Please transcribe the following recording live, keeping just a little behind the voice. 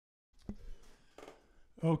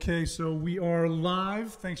Okay, so we are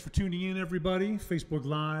live. Thanks for tuning in, everybody. Facebook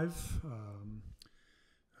Live.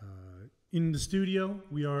 In the studio,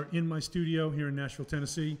 we are in my studio here in Nashville,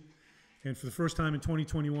 Tennessee. And for the first time in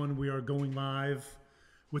 2021, we are going live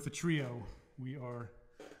with a trio. We are,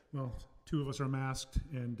 well, two of us are masked,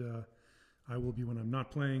 and I will be when I'm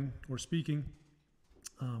not playing or speaking,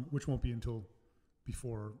 which won't be until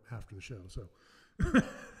before or after the show. So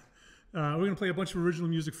we're going to play a bunch of original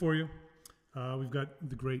music for you. We've got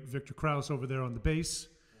the great Viktor Krauss over there on the bass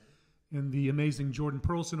and the amazing Jordan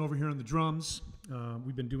Perlson over here on the drums.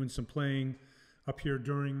 We've been doing some playing up here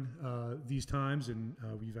during these times, and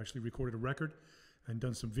we've actually recorded a record and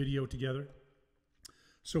done some video together.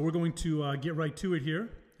 So we're going to get right to it here.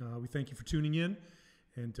 We thank you for tuning in.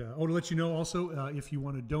 And to let you know also, if you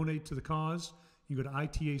want to donate to the cause, you can go to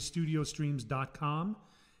itastudiostreams.com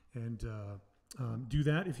and do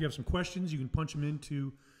that. If you have some questions, you can punch them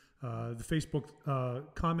into the Facebook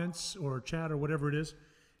comments or chat or whatever it is,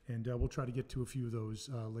 and we'll try to get to a few of those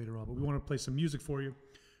later on. But we want to play some music for you,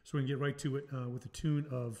 so we can get right to it with a tune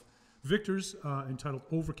of Viktor's entitled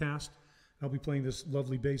Overcast. I'll be playing this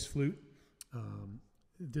lovely bass flute.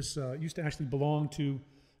 This used to actually belong to an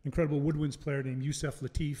incredible woodwinds player named Yusef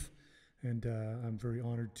Latif, and I'm very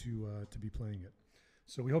honored to be playing it.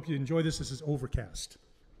 So we hope you enjoy this. This is Overcast.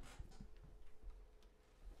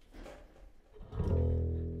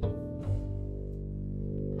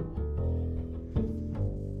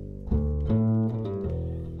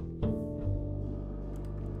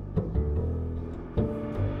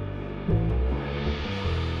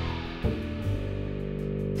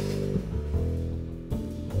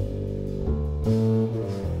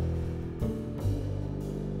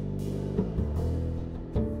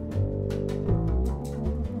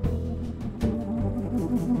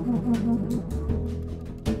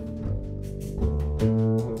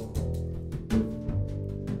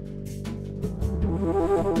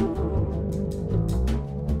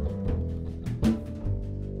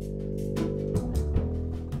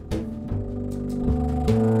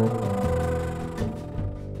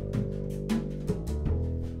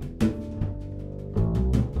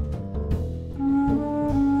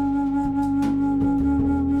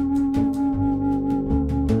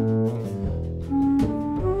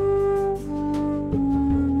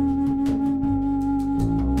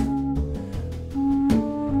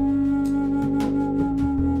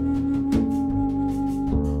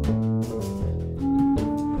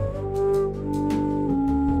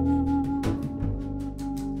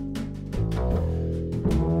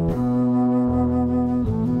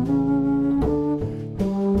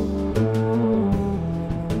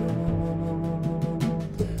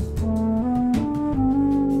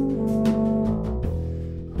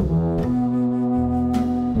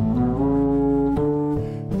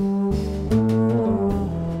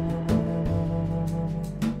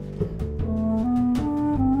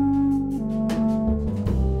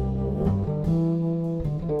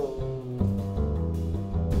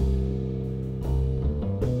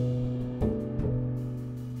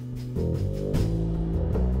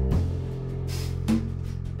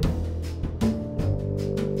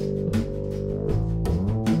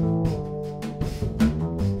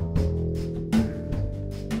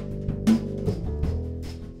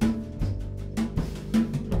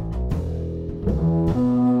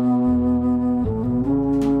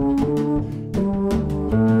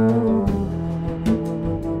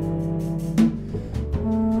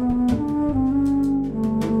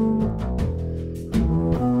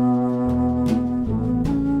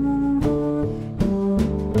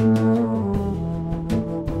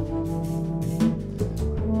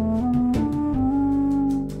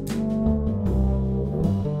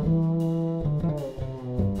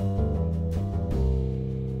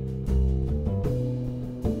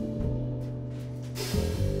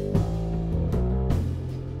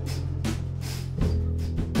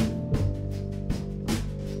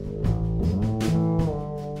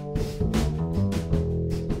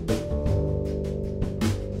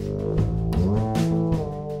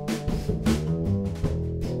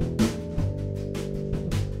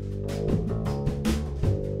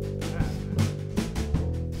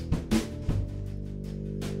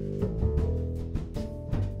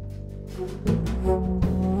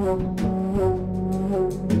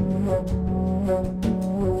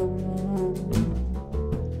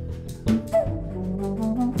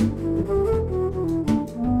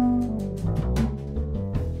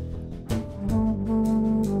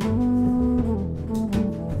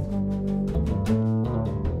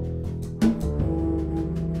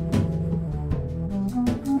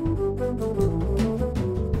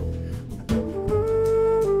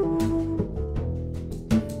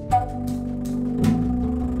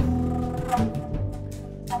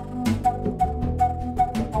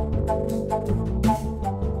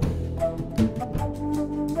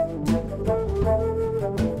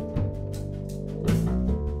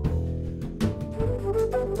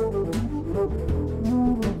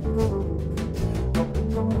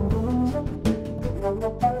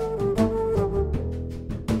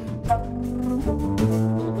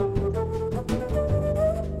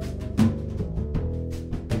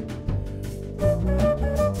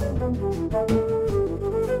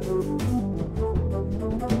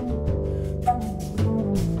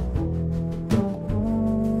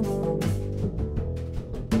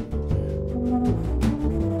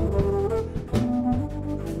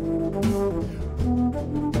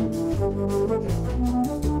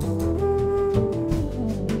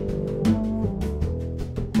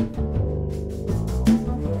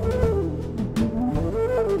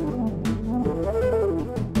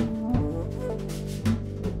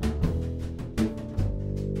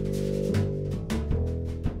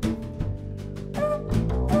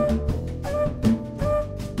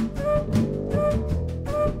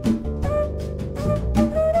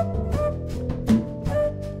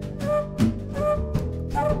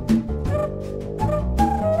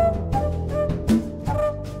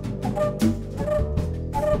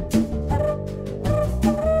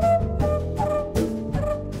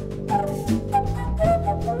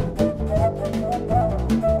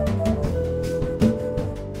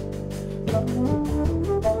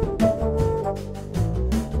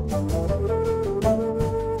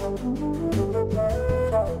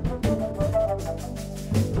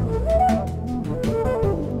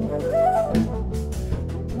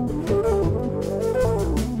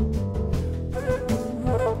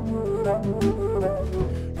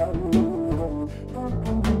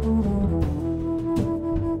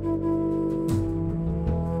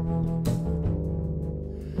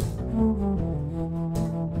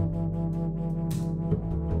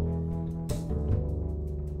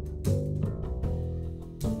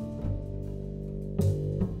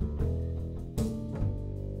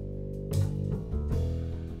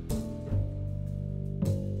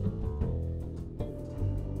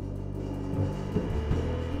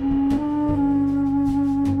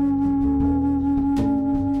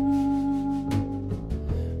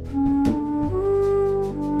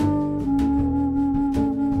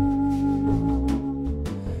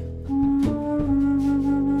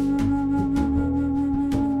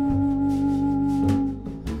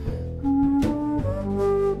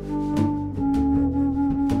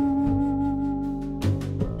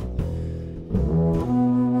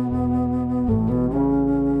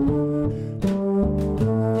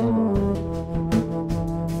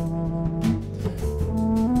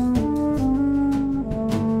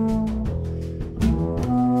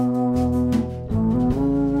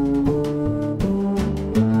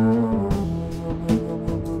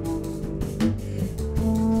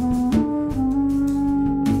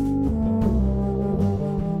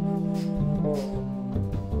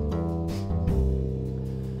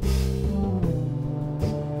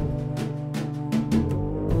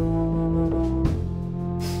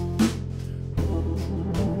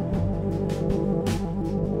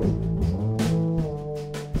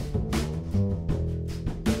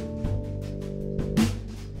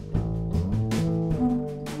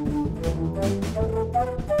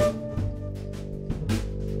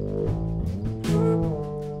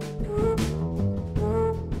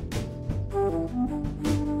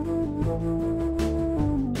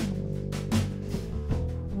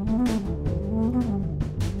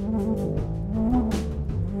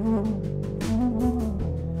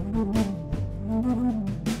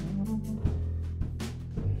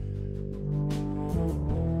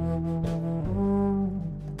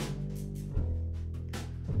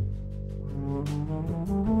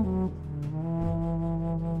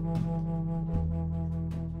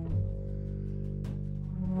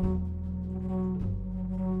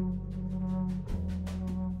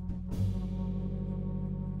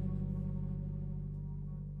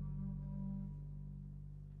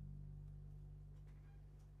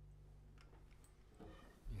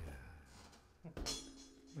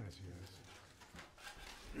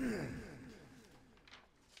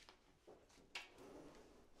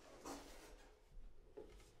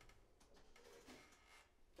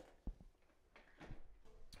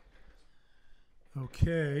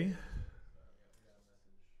 Okay.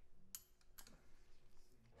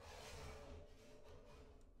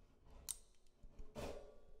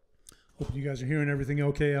 Hope you guys are hearing everything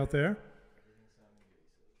okay out there.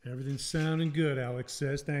 Everything's sounding good, Alex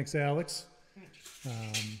says. Thanks, Alex. So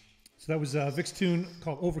that was Vic's tune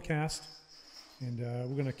called Overcast. And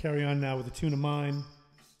we're going to carry on now with a tune of mine.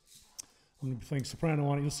 I'm going to be playing soprano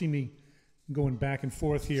on it. You'll see me going back and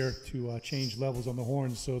forth here to change levels on the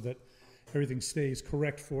horns so that everything stays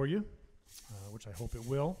correct for you, which I hope it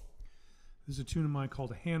will. This is a tune of mine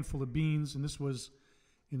called A Handful of Beans, and this was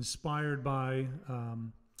inspired by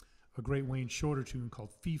a great Wayne Shorter tune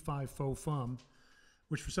called Fee Fi Fo Fum,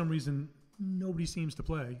 which for some reason nobody seems to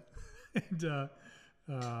play. And,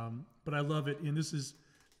 but I love it, and this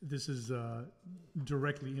is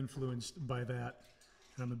directly influenced by that.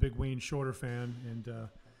 And I'm a big Wayne Shorter fan, and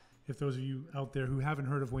if those of you out there who haven't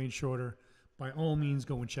heard of Wayne Shorter, by all means,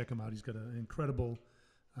 go and check him out. He's got an incredible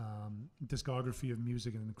discography of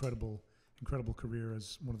music and an incredible career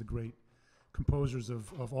as one of the great composers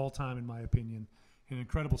of all time, in my opinion. An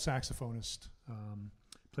incredible saxophonist.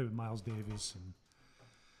 Played with Miles Davis and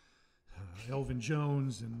Elvin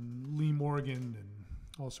Jones and Lee Morgan and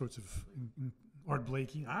all sorts of Art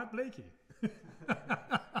Blakey. Art Blakey.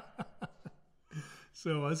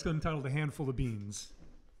 So it's entitled A Handful of Beans.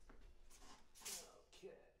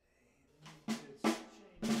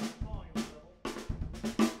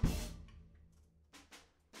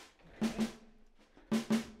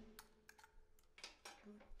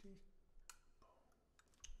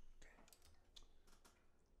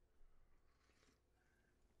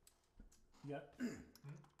 You got it?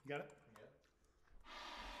 You got it? Yeah.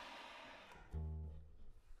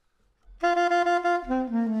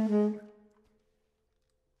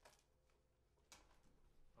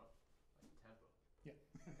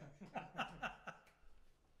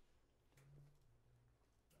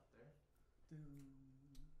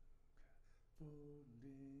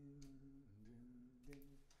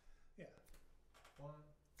 Yeah. 1,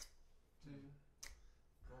 2,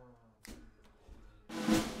 1.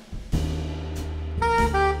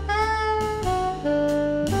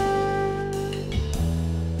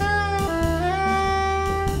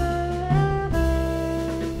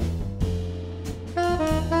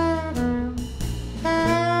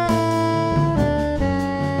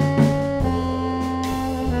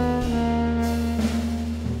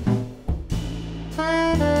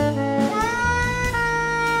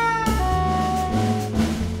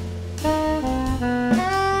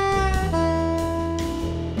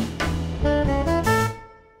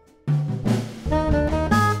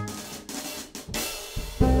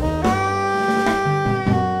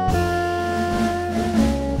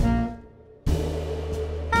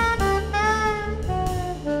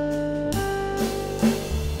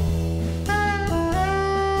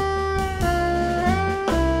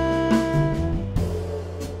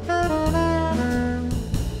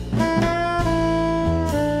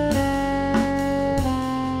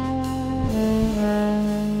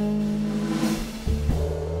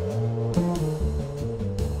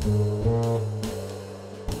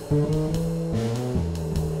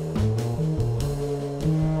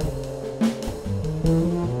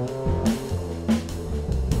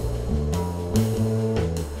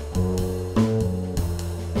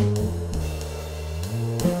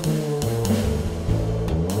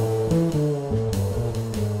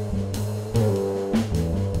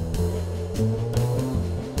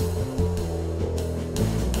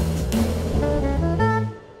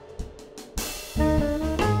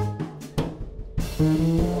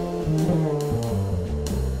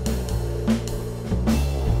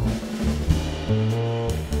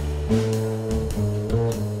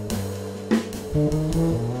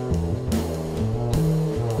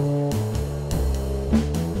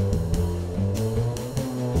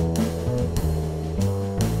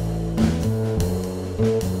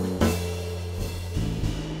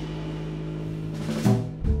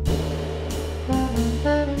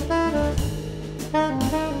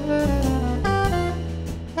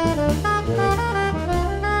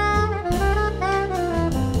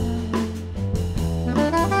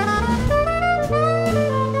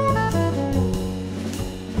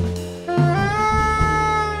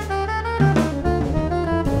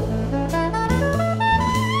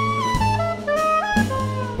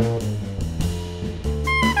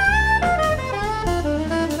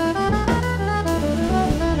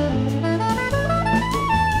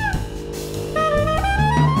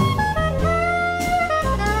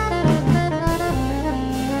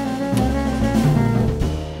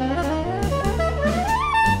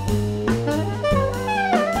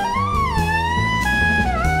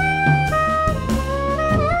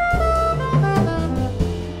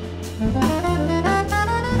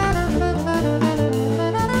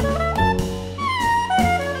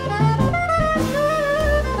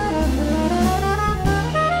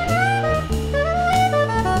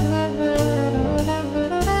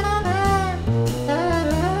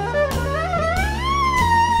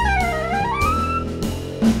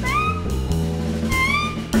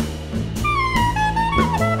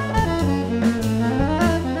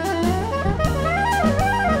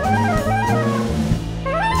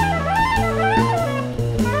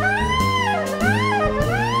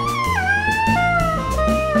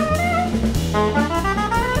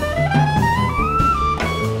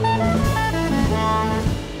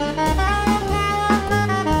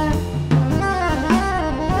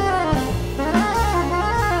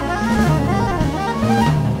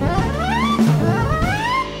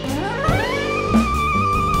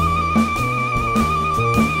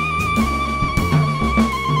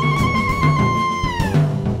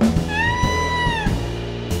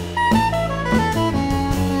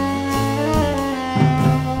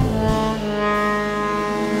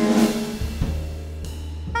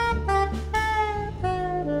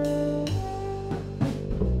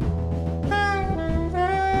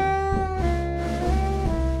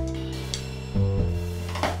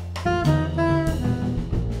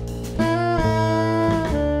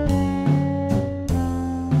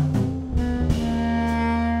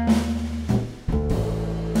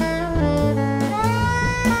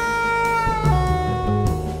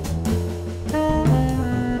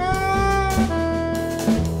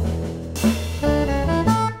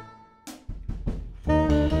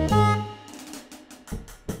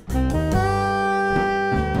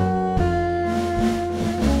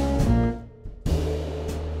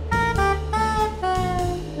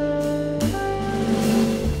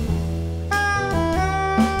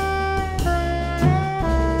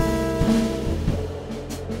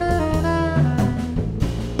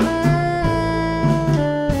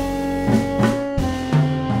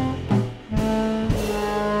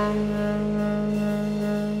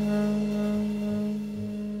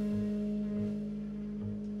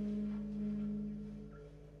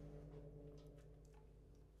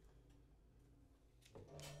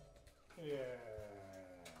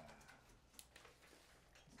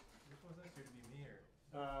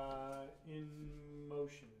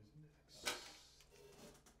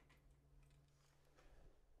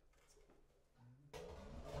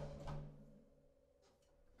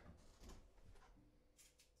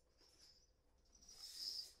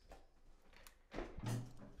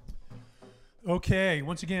 Okay,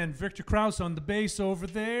 once again, Viktor Krauss on the bass over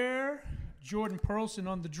there, Jordan Perlson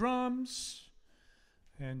on the drums,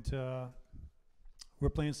 and we're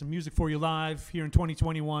playing some music for you live here in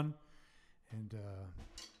 2021, and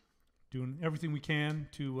doing everything we can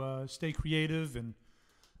to stay creative and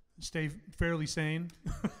stay fairly sane,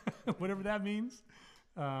 whatever that means.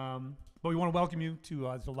 But we want to welcome you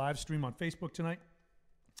to the live stream on Facebook tonight.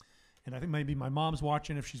 And I think maybe my mom's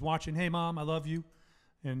watching. If she's watching, hey, Mom, I love you.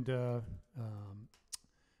 And got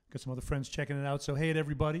some other friends checking it out. So hey to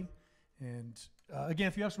everybody. And again,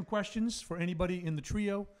 if you have some questions for anybody in the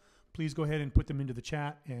trio, please go ahead and put them into the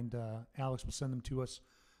chat, and Alex will send them to us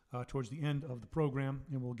towards the end of the program,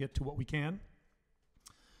 and we'll get to what we can.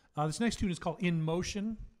 This next tune is called In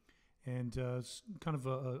Motion, and it's kind of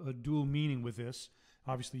a dual meaning with this.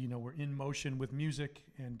 Obviously, you know, we're in motion with music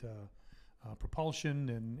and propulsion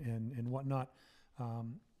and whatnot.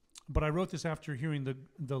 But I wrote this after hearing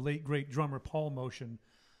the late, great drummer Paul Motion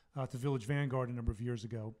at the Village Vanguard a number of years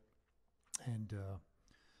ago. And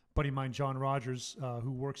buddy of mine, John Rogers,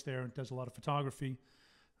 who works there and does a lot of photography,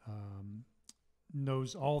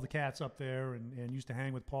 knows all the cats up there and used to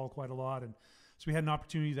hang with Paul quite a lot. And so we had an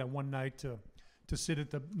opportunity that one night to sit at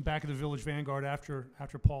the back of the Village Vanguard after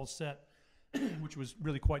Paul's set, which was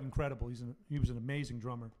really quite incredible. He was an amazing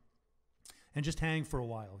drummer. And just hang for a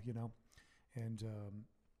while, you know. And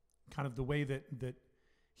kind of the way that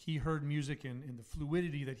he heard music and the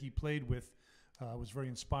fluidity that he played with was very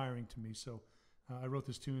inspiring to me. So I wrote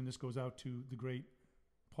this tune. This goes out to the great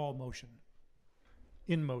Paul Motion.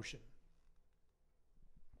 In Motion.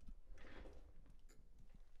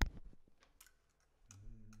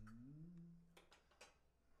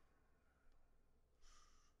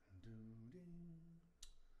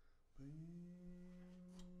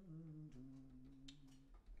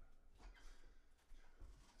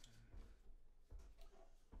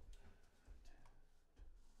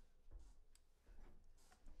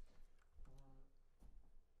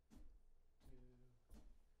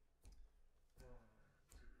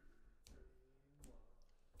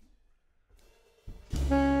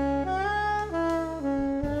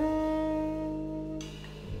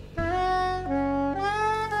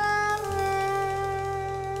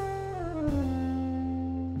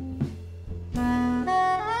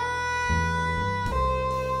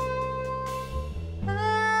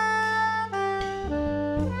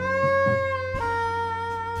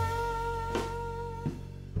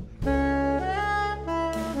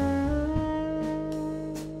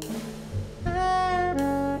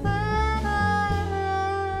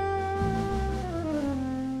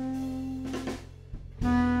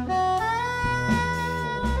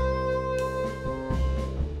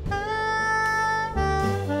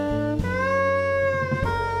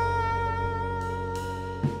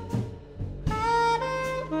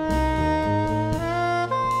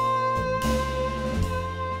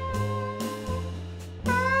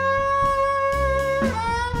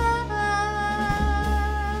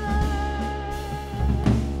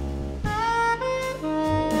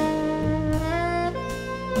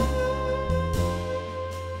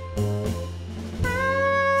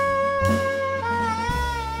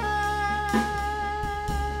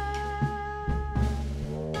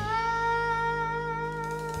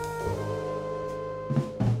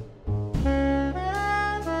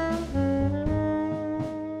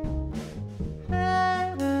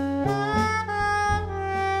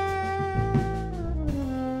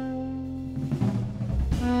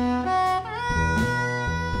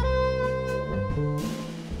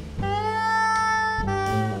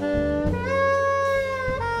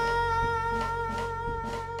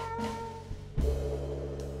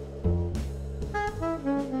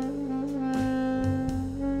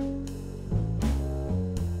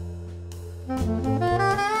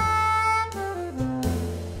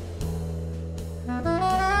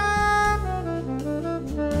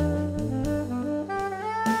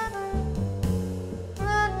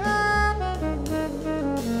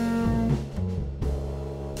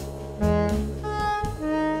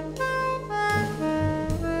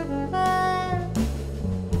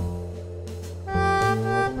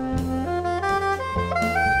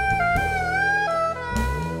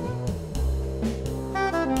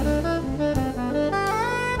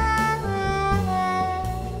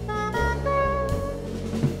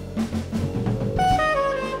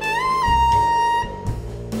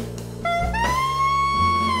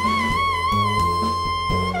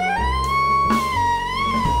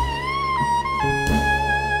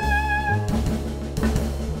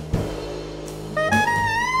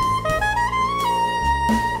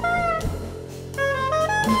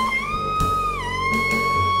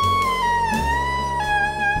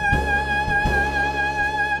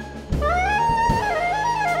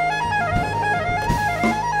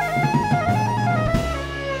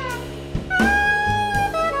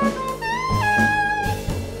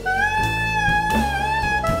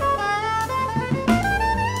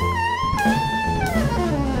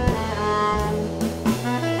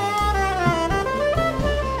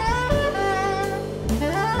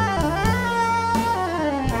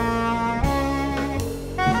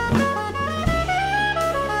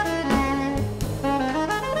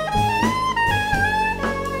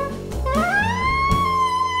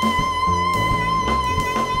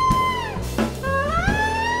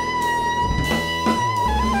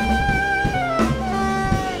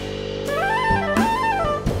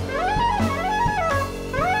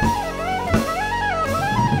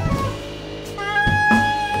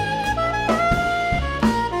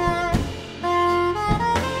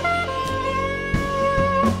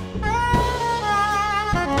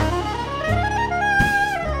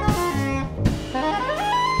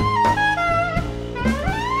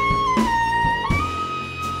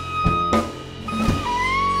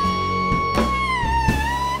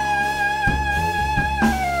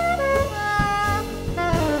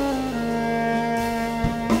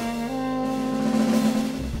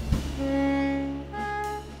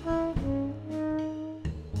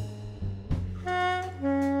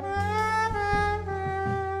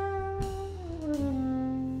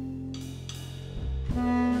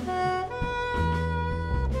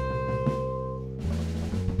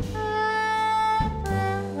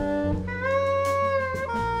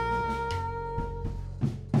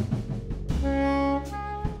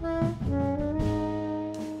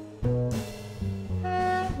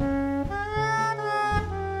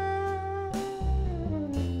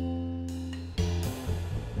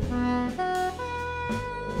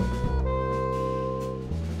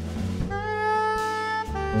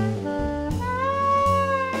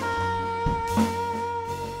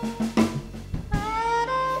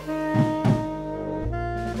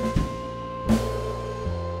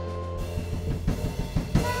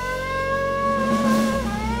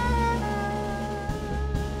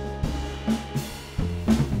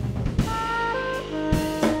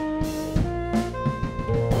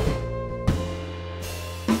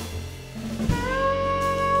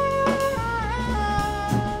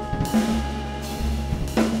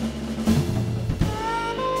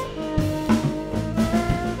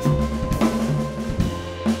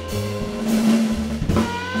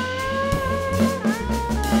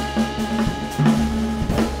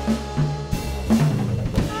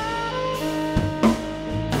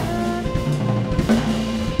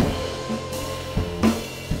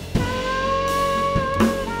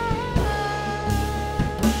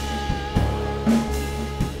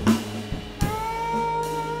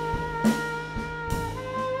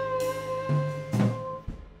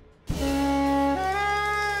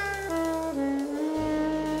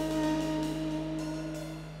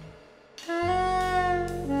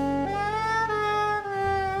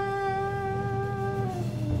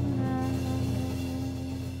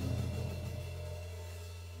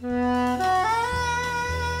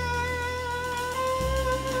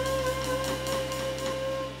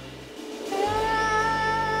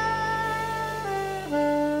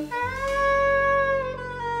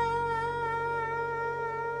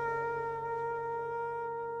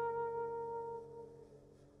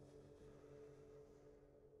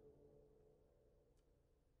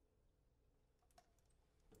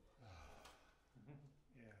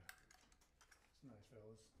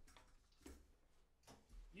 fellas.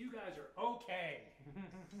 You guys are okay.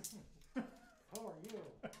 How are you?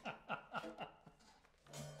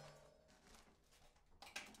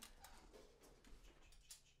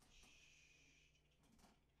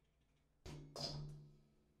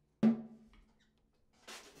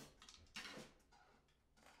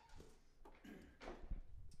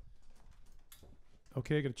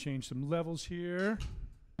 Okay, I got to change some levels here.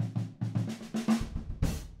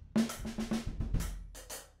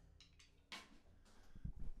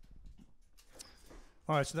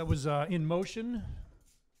 All right, so that was In Motion,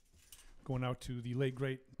 going out to the late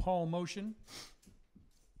great Paul Motion.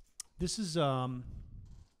 This is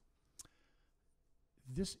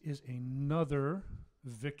another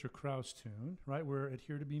Viktor Krauss tune, right? We're at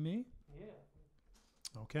Here to Be Me. Yeah.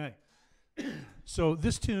 Okay, so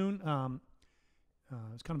this tune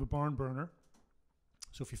is kind of a barn burner.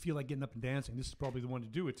 So if you feel like getting up and dancing, this is probably the one to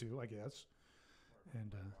do it to, I guess.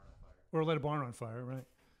 And or light a barn on fire, right?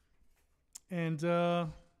 And yeah,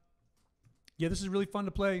 this is really fun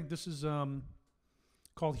to play. This is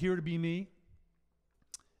called Here to Be Me.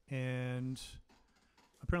 And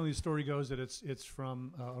apparently the story goes that it's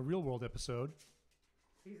from a Real World episode.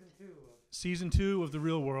 Season 2 of the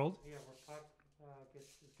Real World. Yeah, where Pop is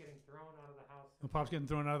getting thrown out of the house. And Pop's getting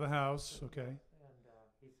thrown out of the house, okay. And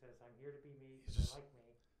he says, I'm here to be me, because I like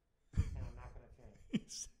me, and I'm not going to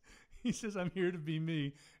change. He says, I'm here to be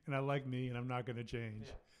me, and I like me, and I'm not going to change.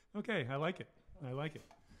 Yeah. Okay, I like it. I like it.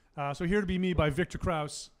 So Here to Be Me by Viktor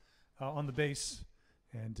Krauss on the bass.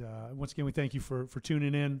 And once again, we thank you for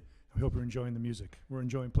tuning in. We hope you're enjoying the music. We're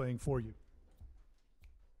enjoying playing for you.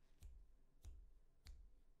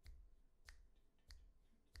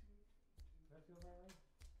 Does that feel that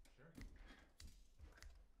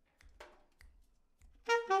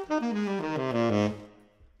way?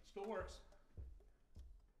 Still works.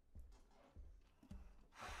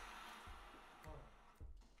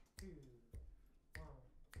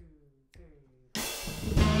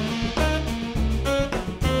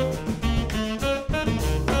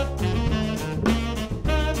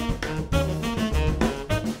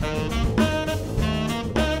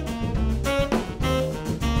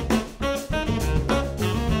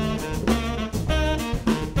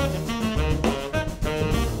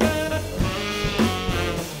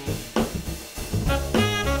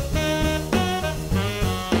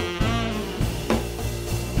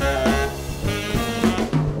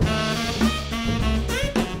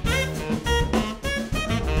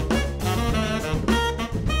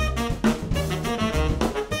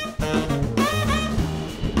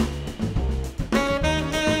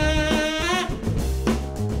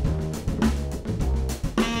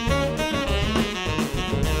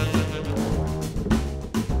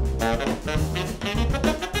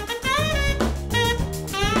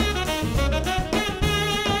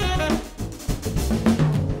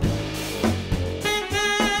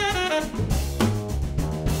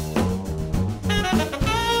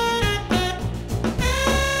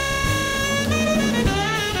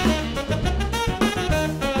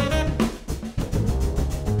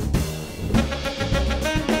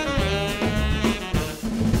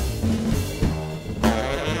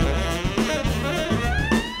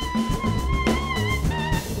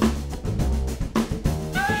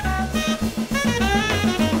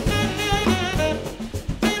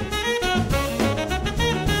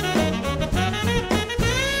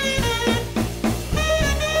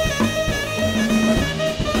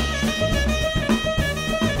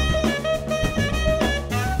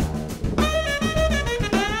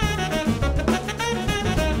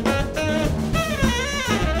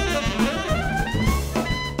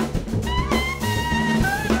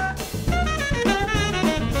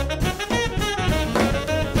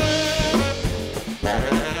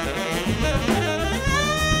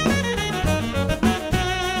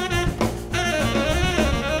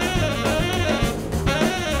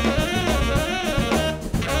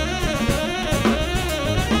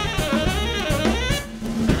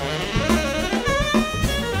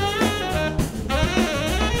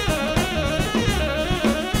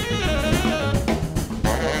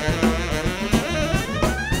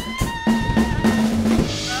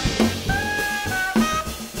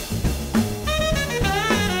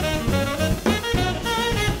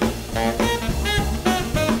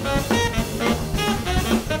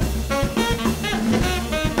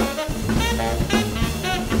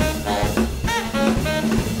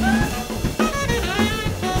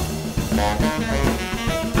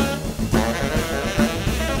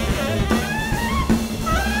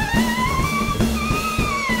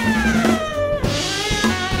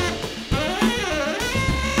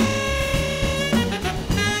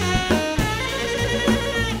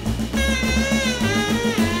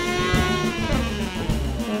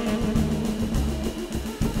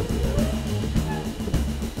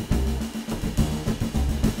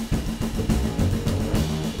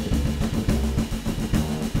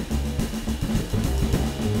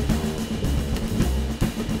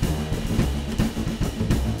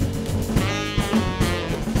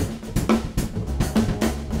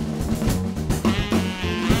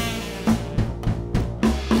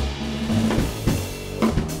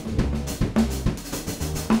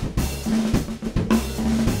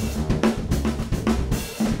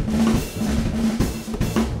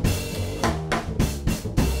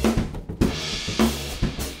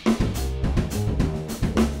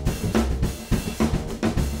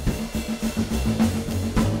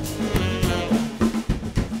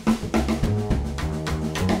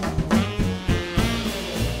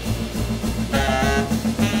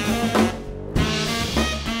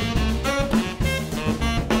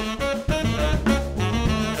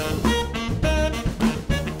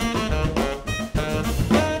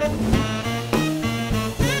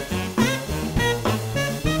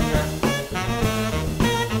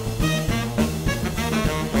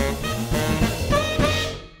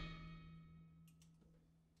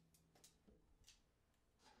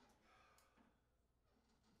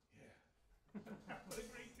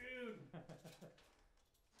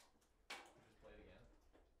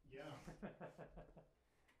 That's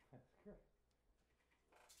good.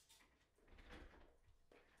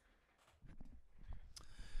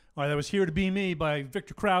 All right, that was Here to Be Me by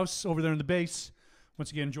Viktor Krauss over there on the bass.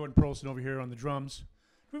 Once again, Jordan Perlson over here on the drums. Do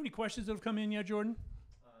you have any questions that have come in yet, Jordan?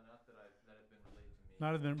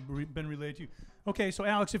 Not that have been relayed to me. Not have been relayed to you. Okay, so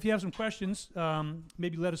Alex, if you have some questions,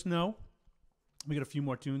 maybe let us know. We got a few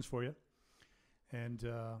more tunes for you. And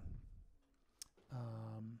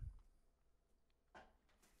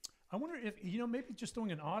I wonder if, maybe just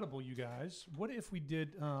throwing an audible, you guys. What if we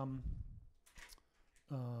did on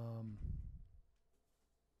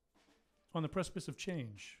the Precipice of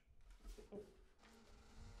Change?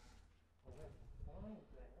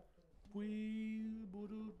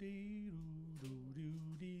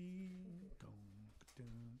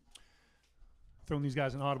 Throwing these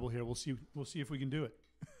guys an audible here. We'll see if we can do it.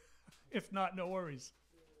 If not, no worries.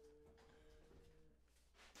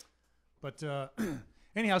 But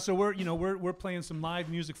anyhow, so we're playing some live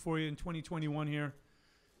music for you in 2021 here,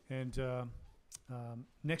 and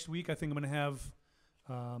next week I think I'm going to have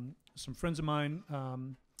some friends of mine,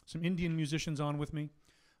 some Indian musicians on with me.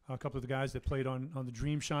 A couple of the guys that played on the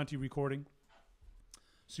Dream Shanti recording,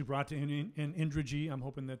 Subrata and Indraji. I'm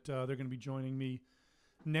hoping that they're going to be joining me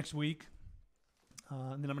next week.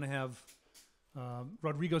 And then I'm going to have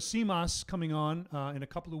Rodrigo Simas coming on in a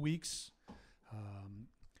couple of weeks.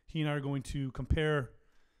 He and I are going to compare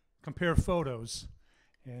photos,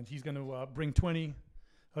 and he's going to bring 20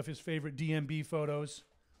 of his favorite DMB photos,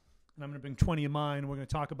 and I'm going to bring 20 of mine. And we're going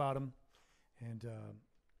to talk about them and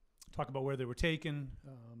talk about where they were taken,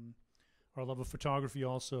 our love of photography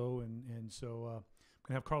also, and so I'm going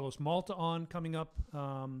to have Carlos Malta on coming up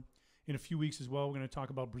in a few weeks as well. We're going to talk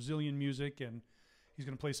about Brazilian music, and he's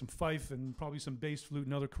going to play some fife and probably some bass flute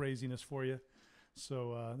and other craziness for you.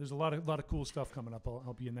 So there's a lot of cool stuff coming up.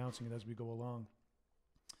 I'll be announcing it as we go along.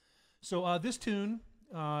 So this tune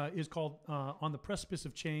is called "On the Precipice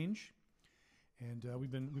of Change," and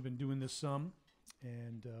we've been doing this some,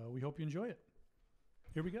 and we hope you enjoy it.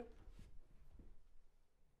 Here we go.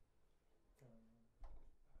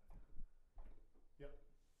 Yeah,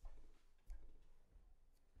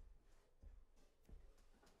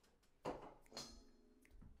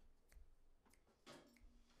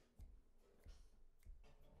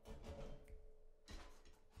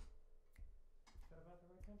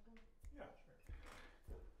 sure.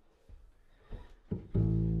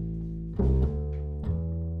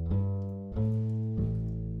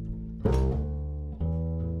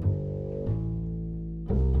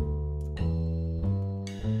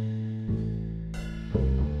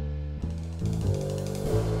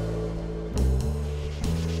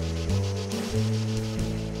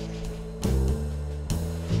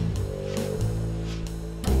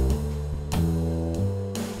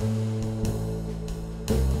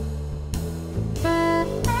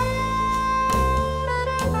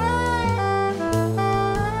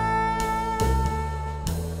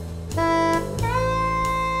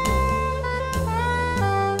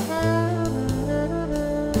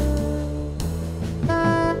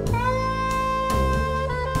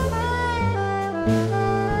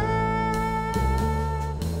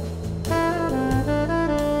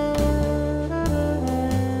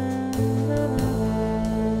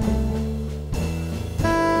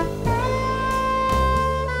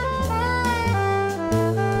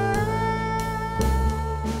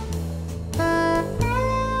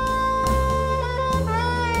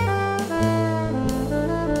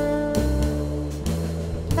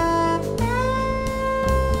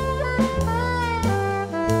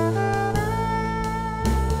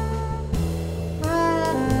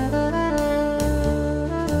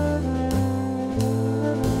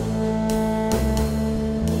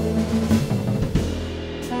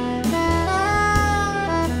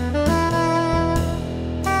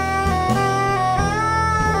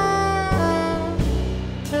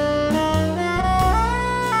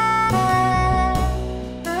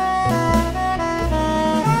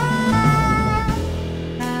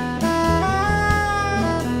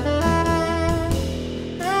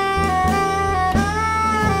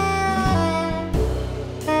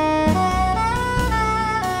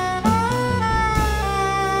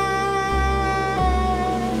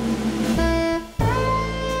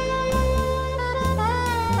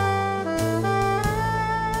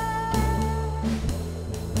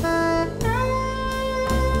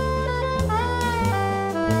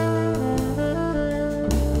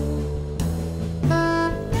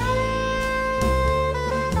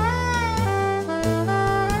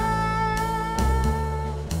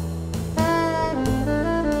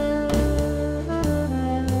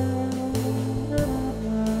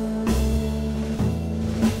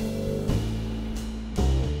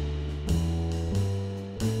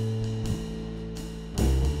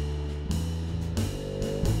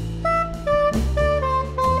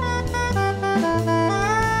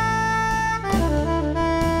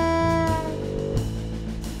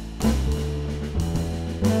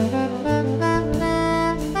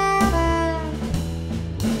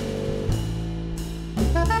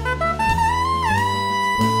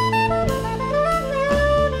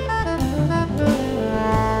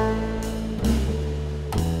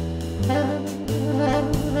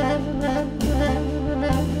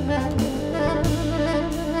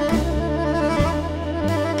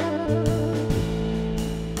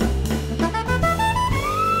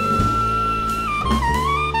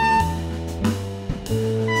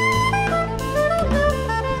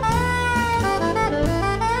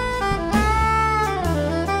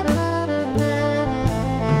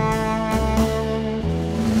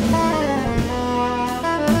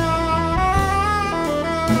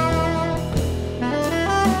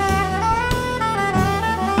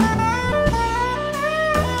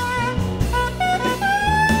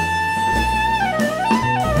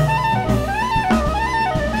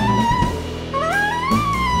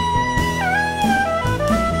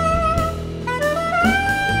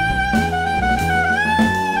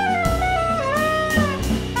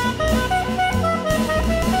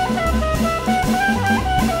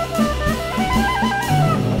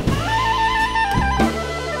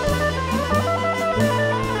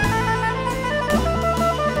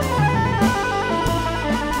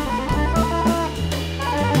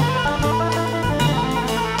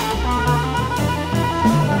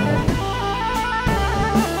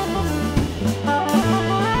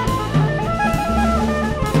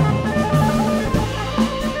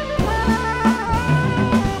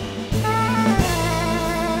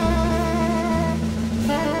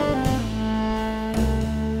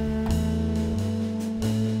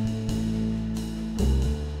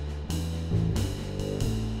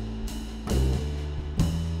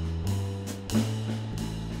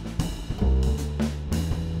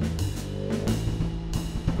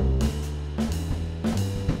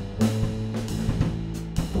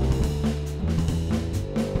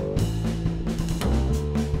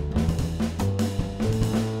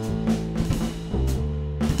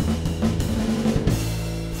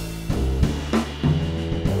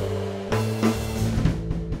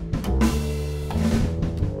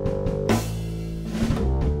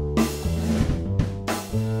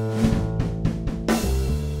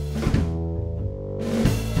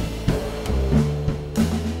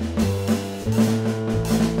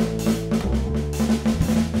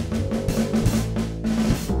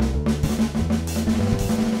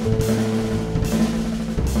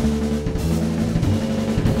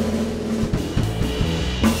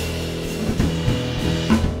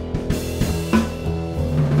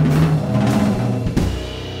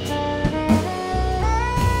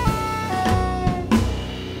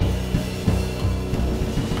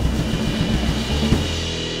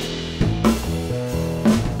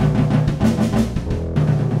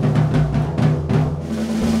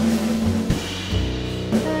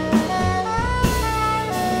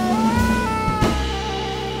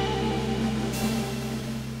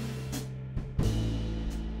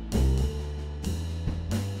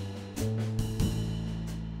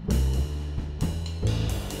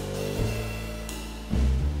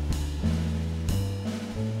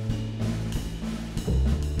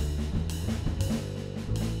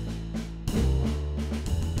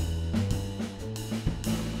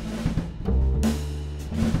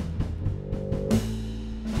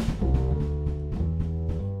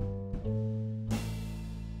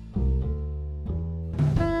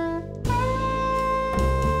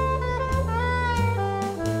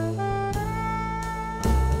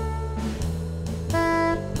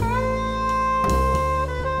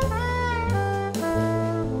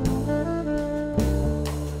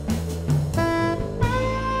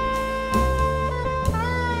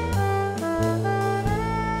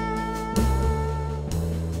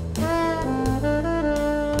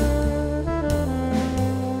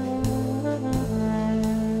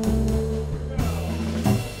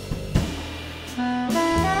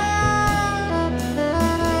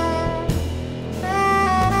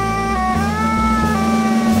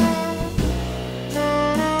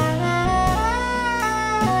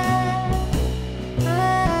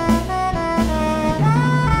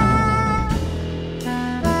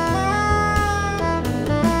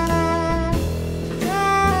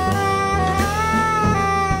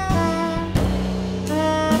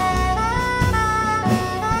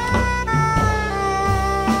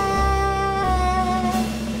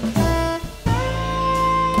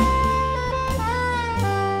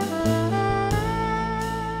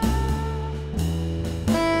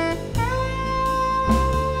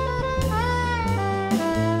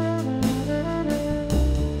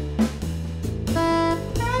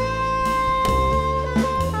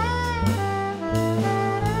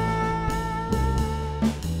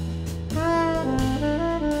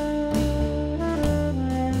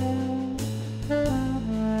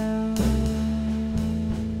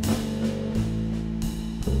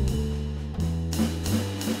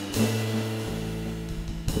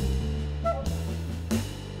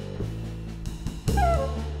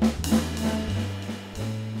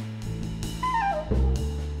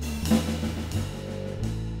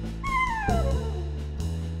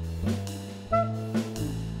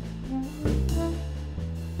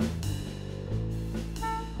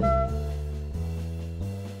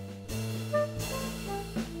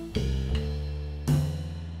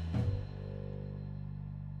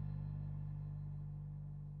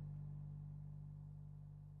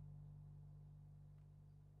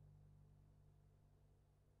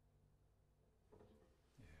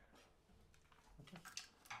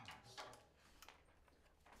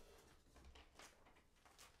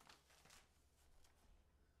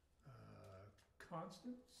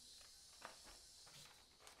 Constance.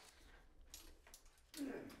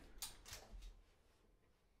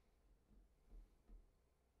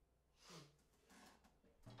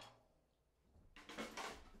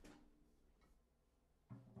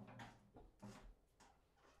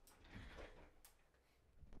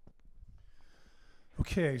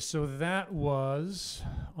 Okay, so that was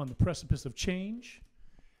on the Precipice of Change,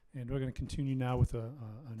 and we're going to continue now with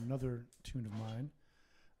another tune of mine.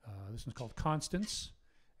 This one's called Constance,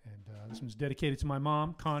 and this one's dedicated to my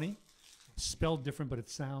mom, Connie. Spelled different, but it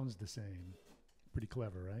sounds the same. Pretty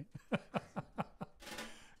clever, right?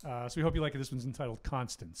 So we hope you like it. This one's entitled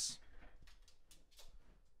Constance.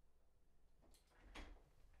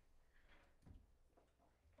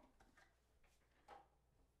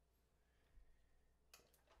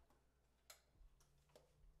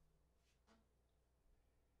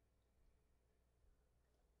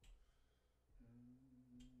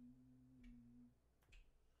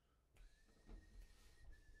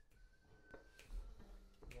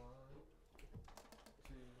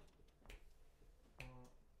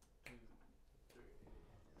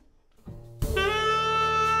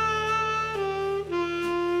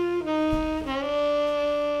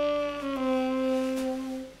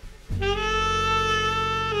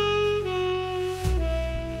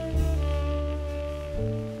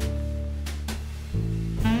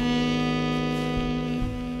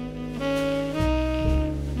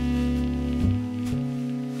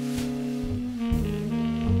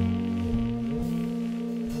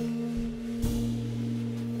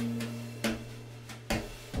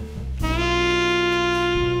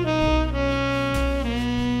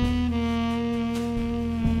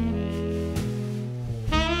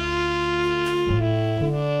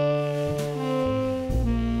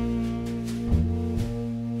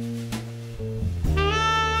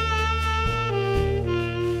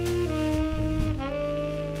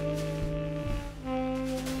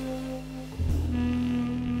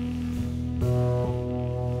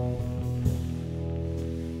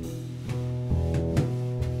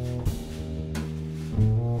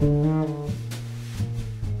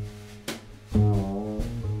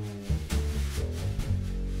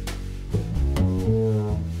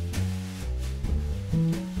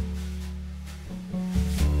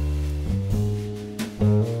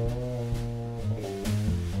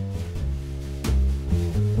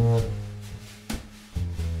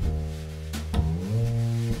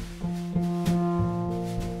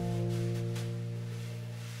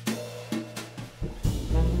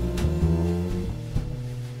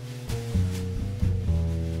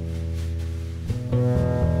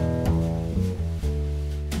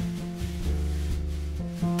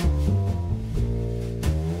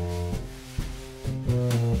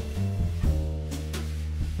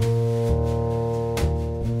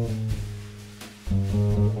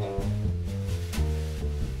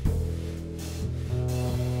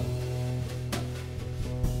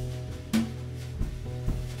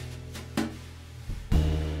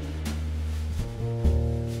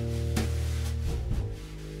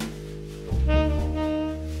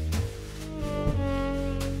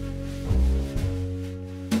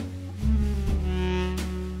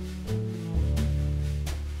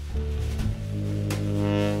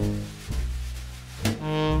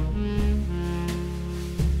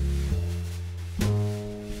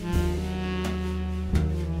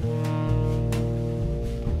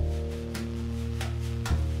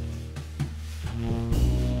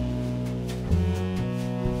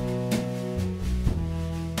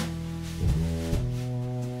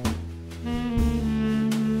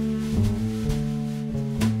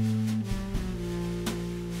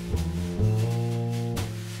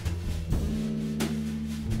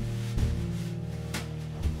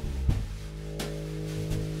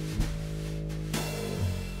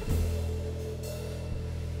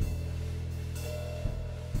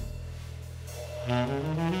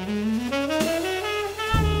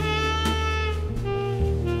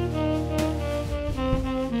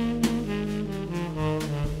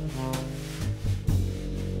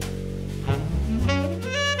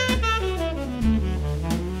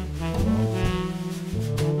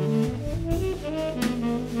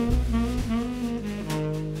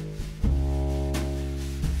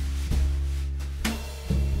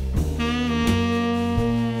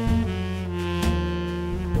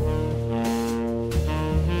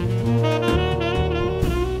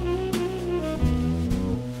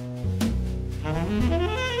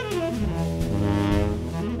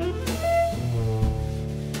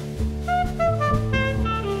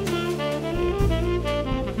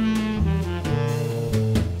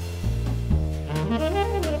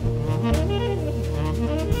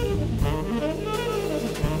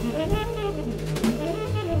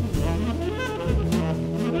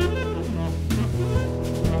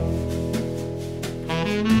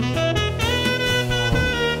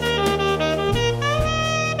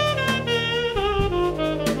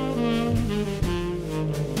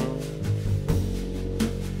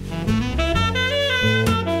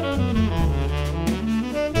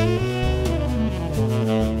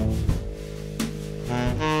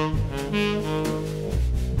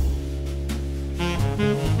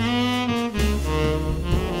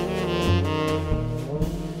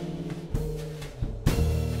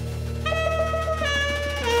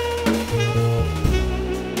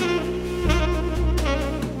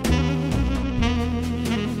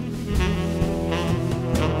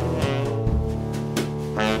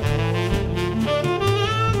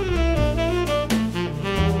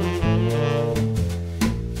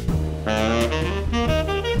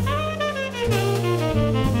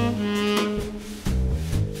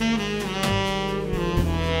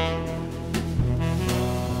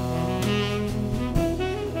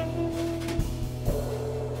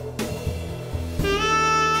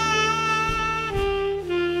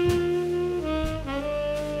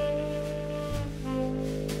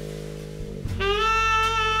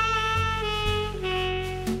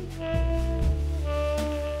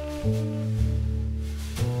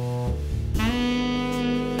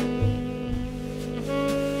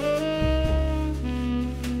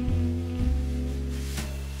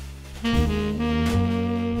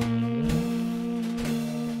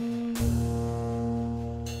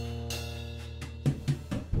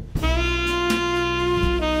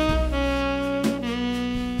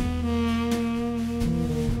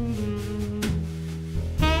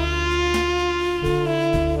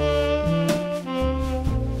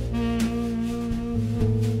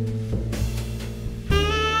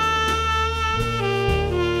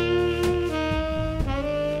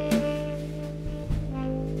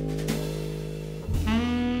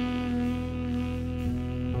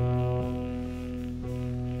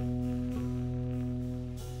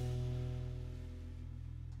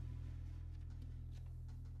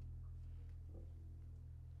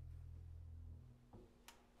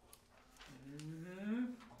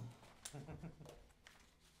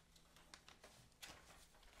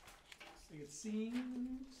 seems.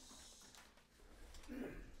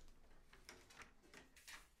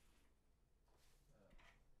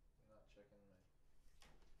 Not checking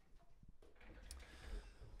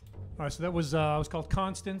All right, so that was called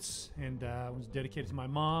Constance, and it was dedicated to my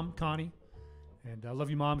mom, Connie. And I love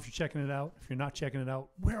you, Mom, if you're checking it out. If you're not checking it out,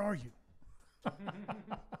 where are you? my.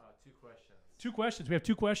 Two questions. Two questions. We have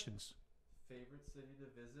two questions. Favorite city to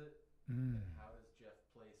visit, Mm. and how does Jeff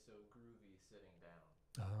play so groovy sitting down?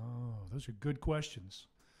 Oh, those are good questions.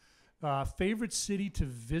 Favorite city to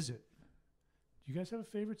visit? Do you guys have a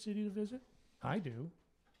favorite city to visit? I do.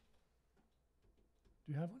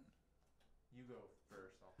 Do you have one? You go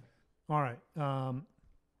first. I'll think. All right.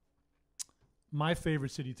 My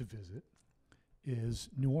favorite city to visit is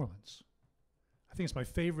New Orleans. I think it's my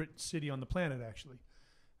favorite city on the planet, actually.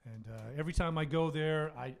 And every time I go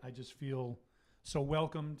there, I just feel so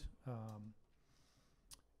welcomed.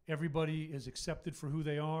 Everybody is accepted for who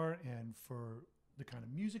they are and for the kind of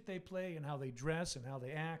music they play and how they dress and how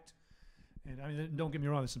they act. And I mean, don't get me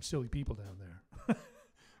wrong, there's some silly people down there.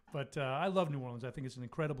 But I love New Orleans. I think it's an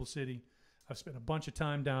incredible city. I've spent a bunch of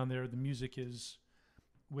time down there. The music is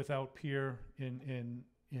without peer in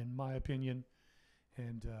my opinion.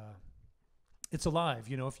 And it's alive.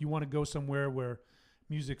 You know, if you want to go somewhere where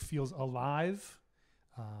music feels alive,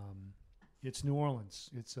 it's New Orleans.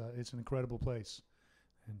 It's an incredible place.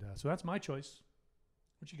 And so that's my choice.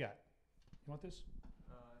 What you got? You want this?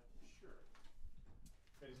 Sure.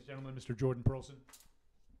 Ladies and gentlemen, Mr. Jordan Perlson.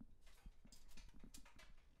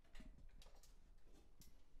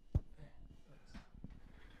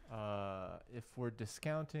 If we're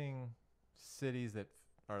discounting cities that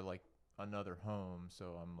are like another home,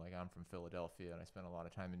 so I'm from Philadelphia and I spend a lot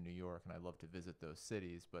of time in New York and I love to visit those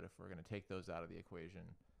cities, but if we're going to take those out of the equation,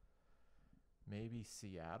 maybe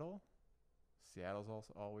Seattle. Seattle's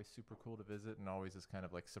also always super cool to visit and always is kind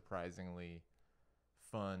of like surprisingly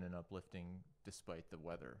fun and uplifting despite the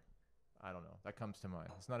weather. I don't know. That comes to mind.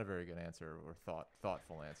 It's not a very good answer or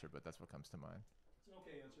thoughtful answer, but that's what comes to mind. It's an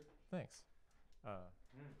okay answer. Thanks.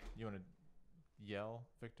 You want to yell,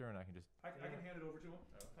 Victor, and I can just... I can hand it over to him.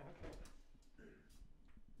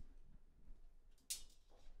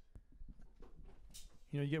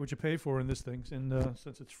 You know, you get what you pay for in this thing, and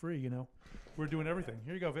since it's free, you know, we're doing everything.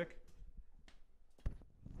 Here you go, Vic.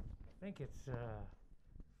 I think it's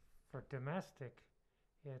for domestic.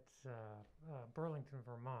 It's Burlington,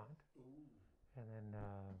 Vermont, and then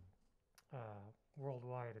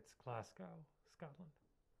worldwide it's Glasgow, Scotland.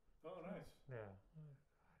 Oh, nice.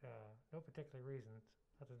 Yeah, no particular reason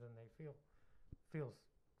other than they feels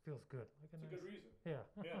good. Like It's a good reason. Yeah.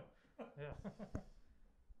 Yeah. Yeah.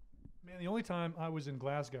 Man, the only time I was in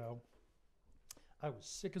Glasgow, I was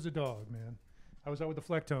sick as a dog, man. I was out with the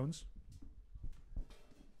Flecktones.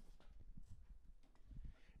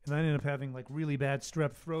 And I ended up having like really bad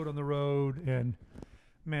strep throat on the road, and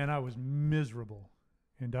man, I was miserable.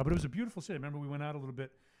 And but it was a beautiful city. Remember, we went out a little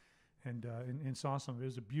bit and saw some of it. It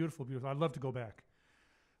was a beautiful, beautiful. I'd love to go back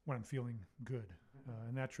when I'm feeling good.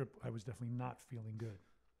 And that trip, I was definitely not feeling good.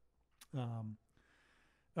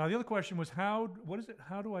 The other question was what is it?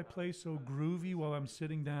 How do I play so groovy while I'm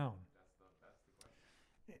sitting down? That's the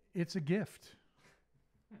question. It's a gift.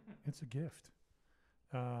 It's a gift.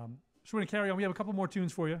 So we're going to carry on. We have a couple more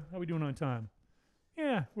tunes for you. How are we doing on time?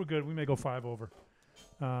 Yeah, we're good. We may go 5 over.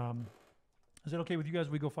 Is it okay with you guys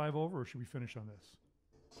if we go 5 over, or should we finish on this?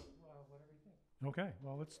 Well, whatever you think. Okay.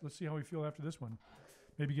 Well, let's see how we feel after this one.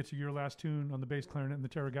 Maybe get to your last tune on the bass clarinet and the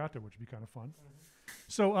tarogato, which would be kind of fun.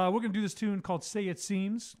 So we're going to do this tune called Say It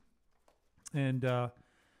Seems. And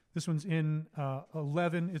this one's in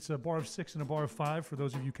 11. It's a bar of 6 and a bar of 5 for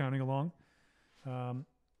those of you counting along.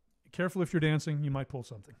 Careful if you're dancing. You might pull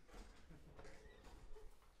something.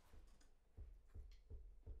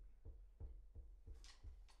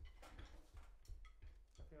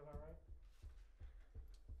 Feel all right?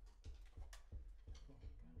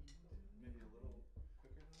 Maybe a little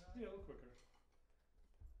quicker than that? Yeah, a little quicker.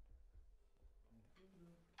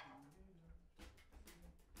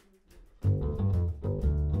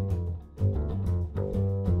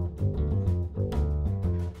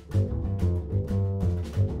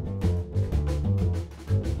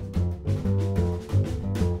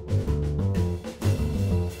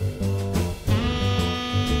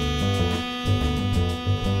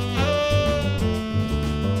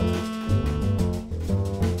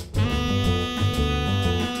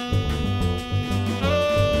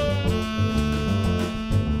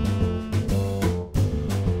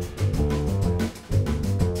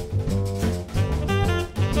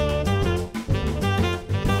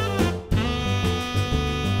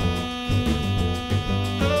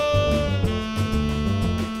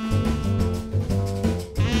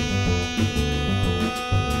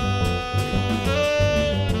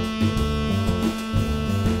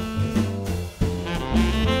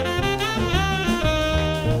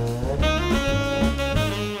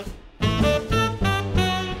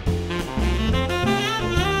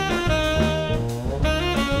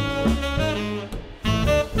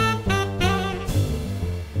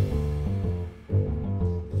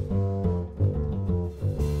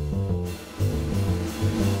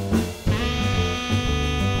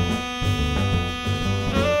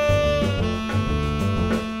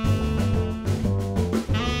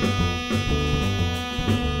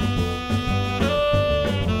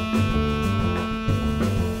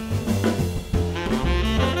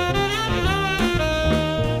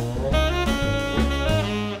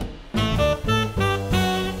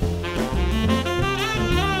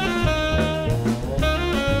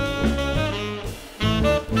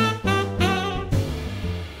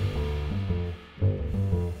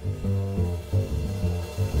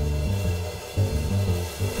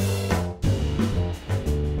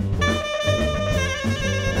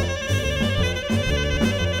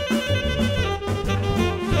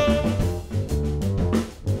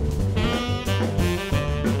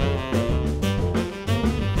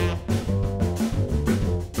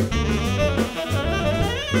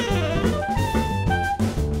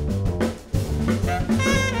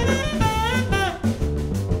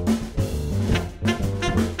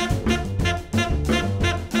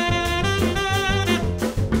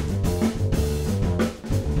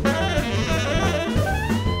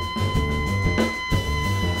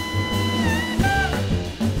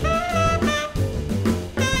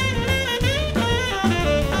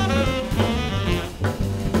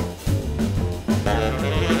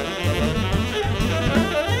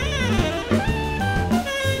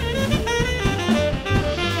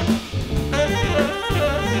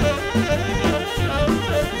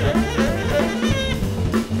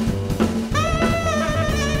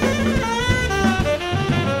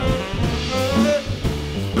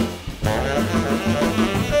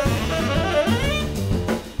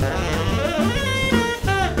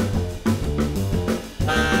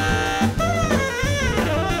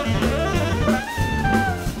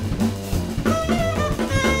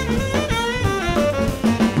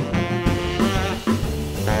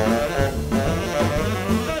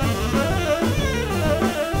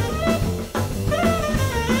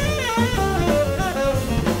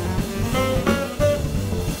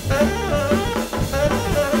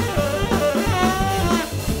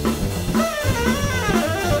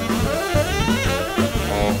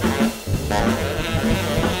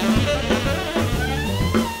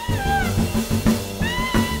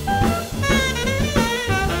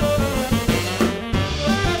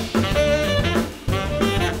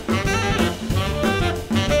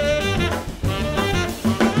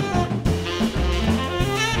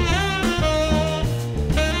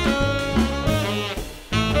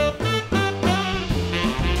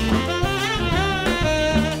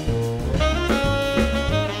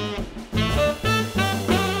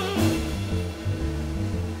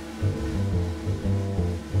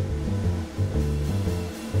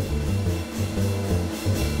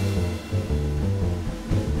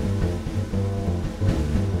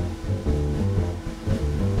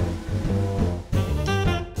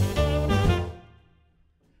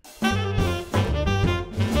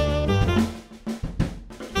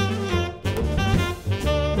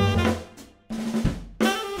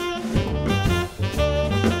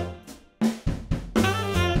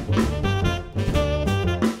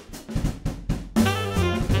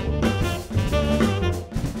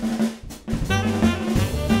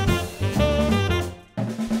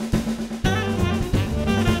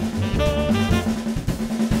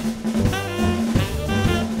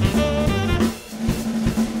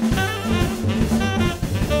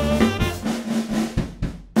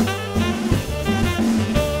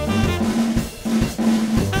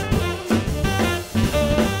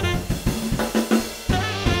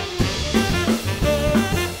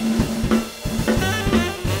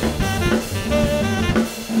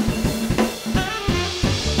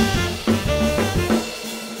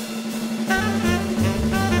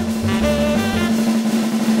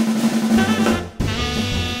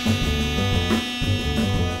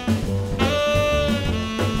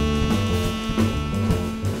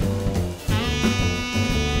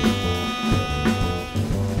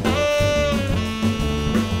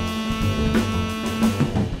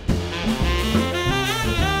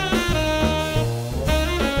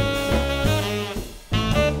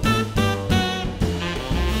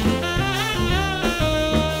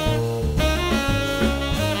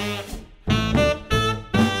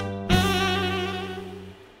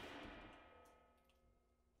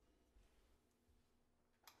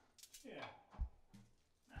 Yeah.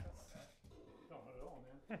 No, not at all,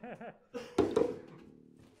 man.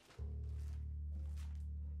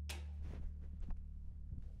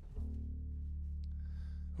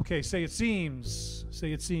 Okay, say it seems.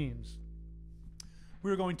 Say it seems.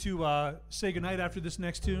 We're going to say goodnight after this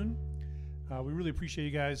next tune. We really appreciate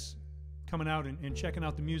you guys coming out and checking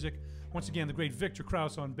out the music. Once again, the great Viktor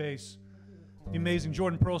Krauss on bass. The amazing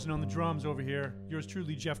Jordan Perlson on the drums over here. Yours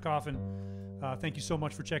truly, Jeff Coffin. Thank you so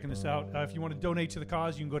much for checking this out. If you want to donate to the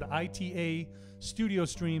cause, you can go to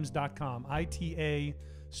itastudiostreams.com.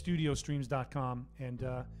 itastudiostreams.com. And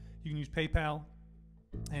you can use PayPal.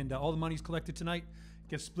 And all the money's collected tonight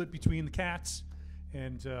gets split between the cats.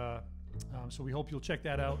 And so we hope you'll check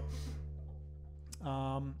that out.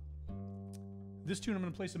 This tune, I'm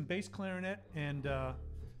going to play some bass clarinet and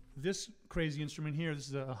this crazy instrument here. This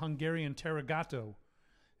is a Hungarian tarogato,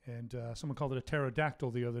 and someone called it a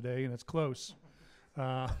pterodactyl the other day, and it's close.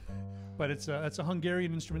 But it's a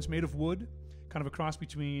Hungarian instrument. It's made of wood, kind of a cross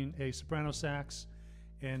between a soprano sax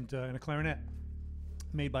and a clarinet,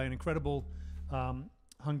 made by an incredible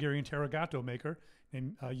Hungarian tarogato maker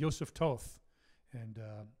named Josef Toth. And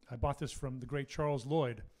I bought this from the great Charles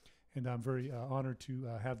Lloyd, and I'm very honored to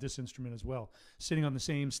have this instrument as well, sitting on the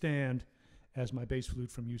same stand as my bass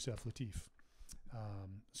flute from Yusef Latif.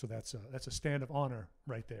 So that's a stand of honor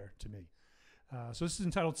right there to me. So this is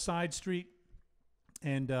entitled Side Street,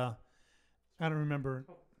 and I don't remember.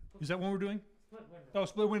 Is that one we're doing? Split window. Oh,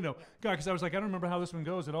 Split Window. God, because I was like, I don't remember how this one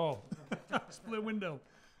goes at all. Split Window.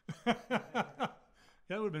 That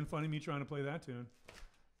would have been funny, me trying to play that tune.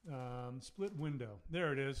 Split Window.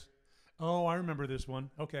 There it is. Oh, I remember this one.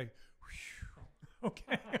 Okay.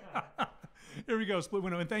 Okay. Here we go, Split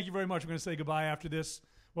Window. And thank you very much. We're going to say goodbye after this.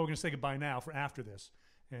 Well, we're going to say goodbye now for after this.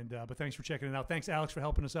 And but thanks for checking it out. Thanks, Alex, for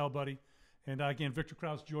helping us out, buddy. And again, Viktor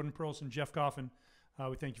Krauss, Jordan Perlson, Jeff Coffin.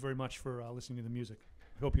 We thank you very much for listening to the music.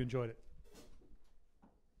 I hope you enjoyed it.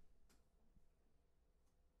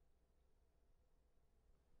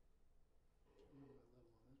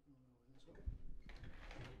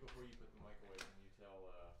 Before you put the mic away, can you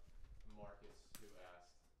tell Marcus, who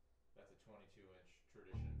asked, that's a 22-inch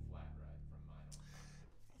tradition flat ride from Meinl.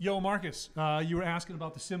 Yo, Marcus, you were asking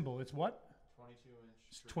about the cymbal. It's what? 22-inch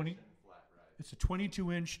It's tradition flat ride It's a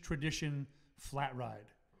 22-inch tradition flat ride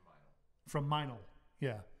from Meinl. from Meinl.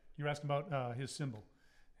 Yeah, you're asking about his cymbal,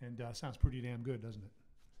 and sounds pretty damn good, doesn't it?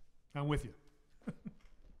 I'm with you.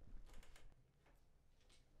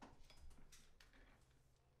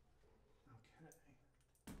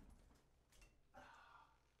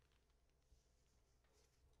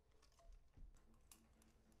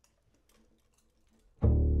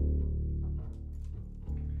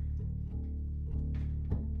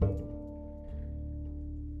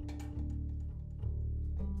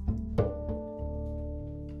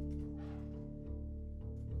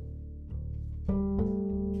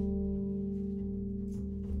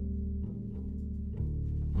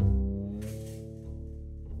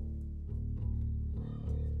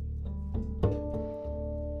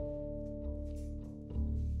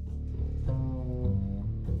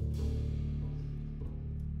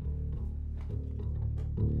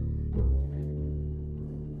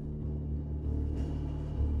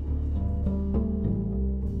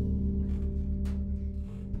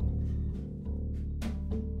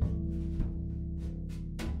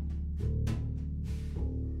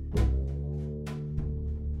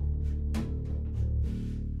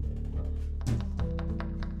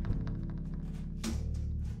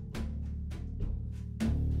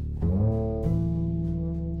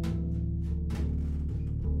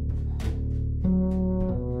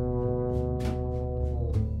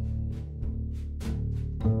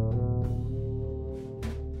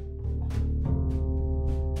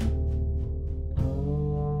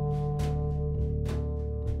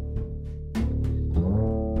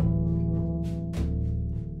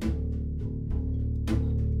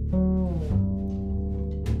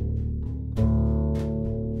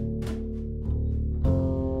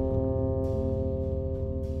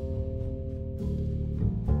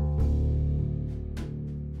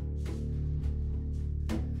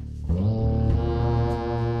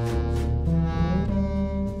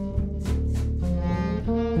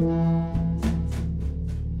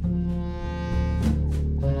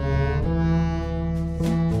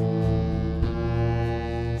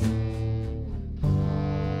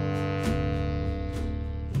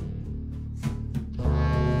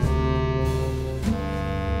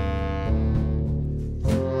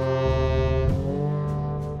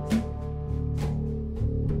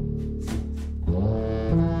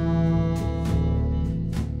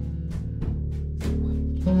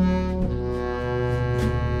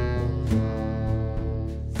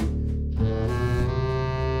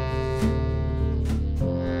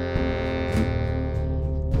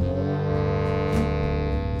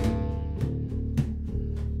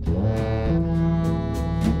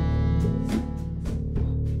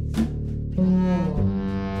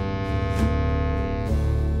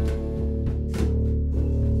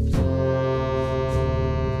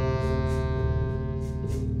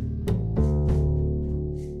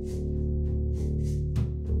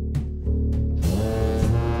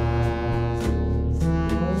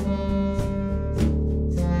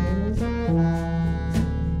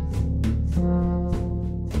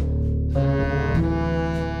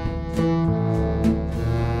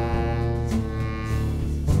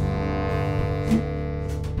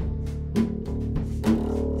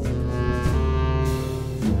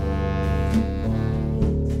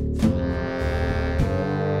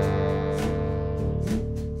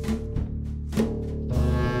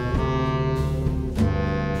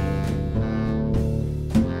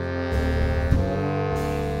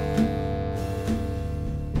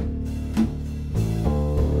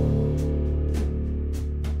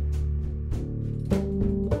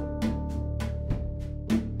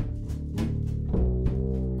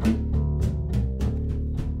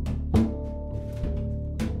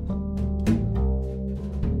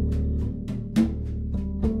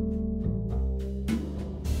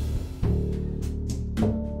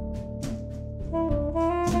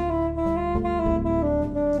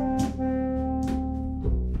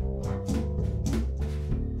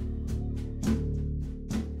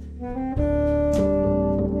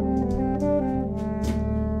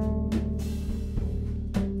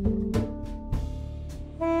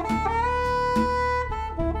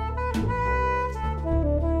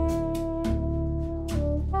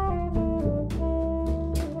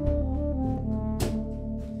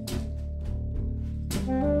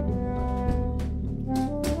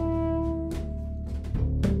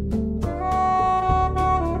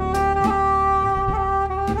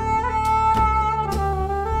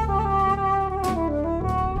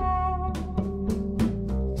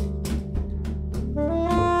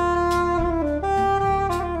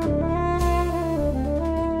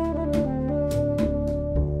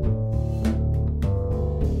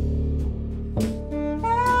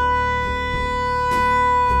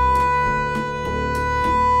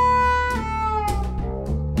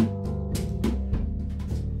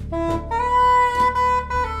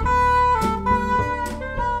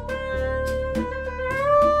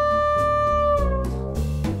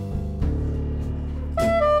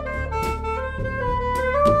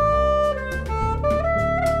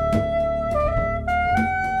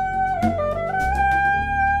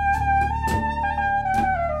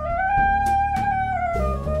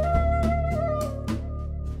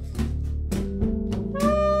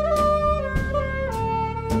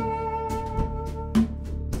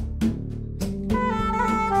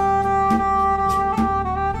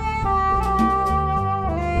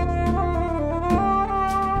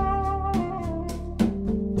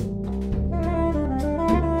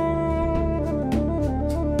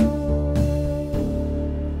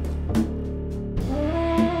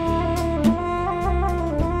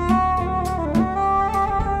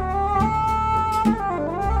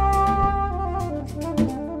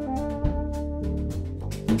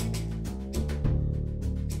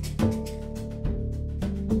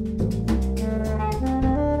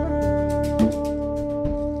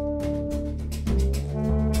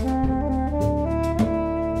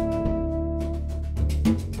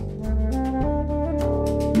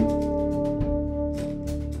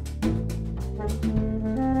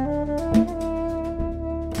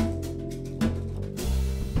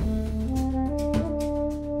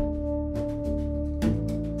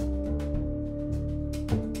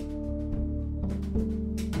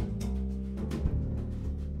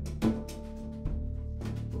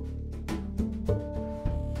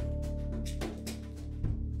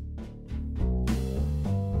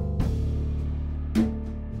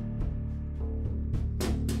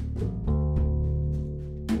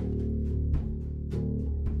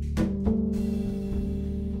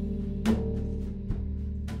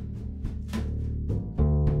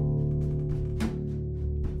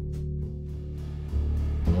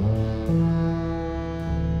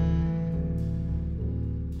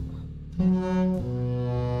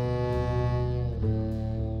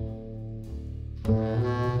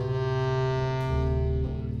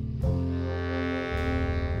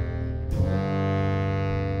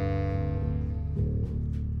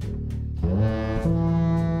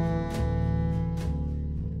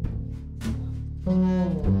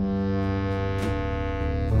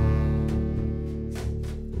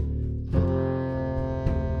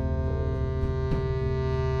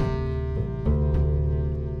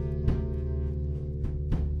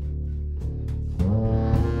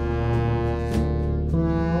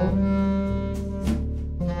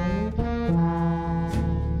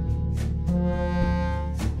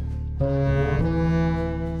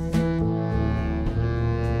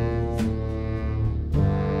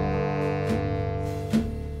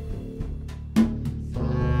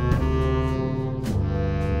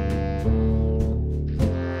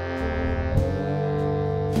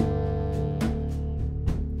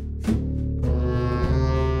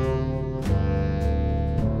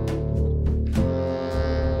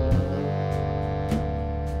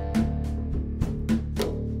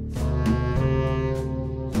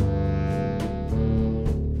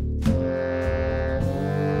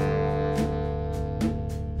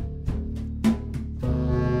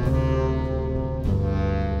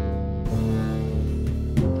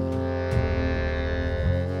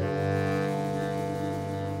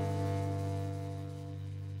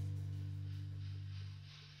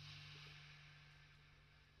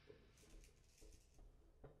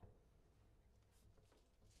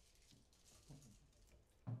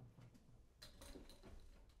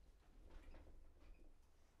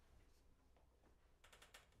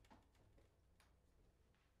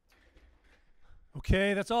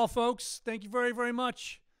 Okay, that's all, folks. Thank you very, very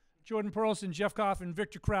much. Jordan Perlson, Jeff Coffin,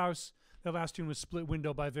 Viktor Krauss. That last tune was Split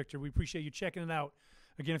Window by Viktor. We appreciate you checking it out.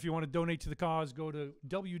 Again, if you want to donate to the cause, go to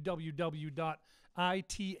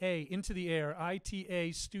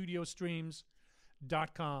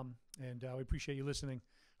itastudiostreams.com. And we appreciate you listening.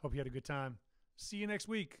 Hope you had a good time. See you next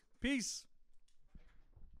week. Peace.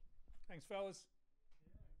 Thanks, fellas.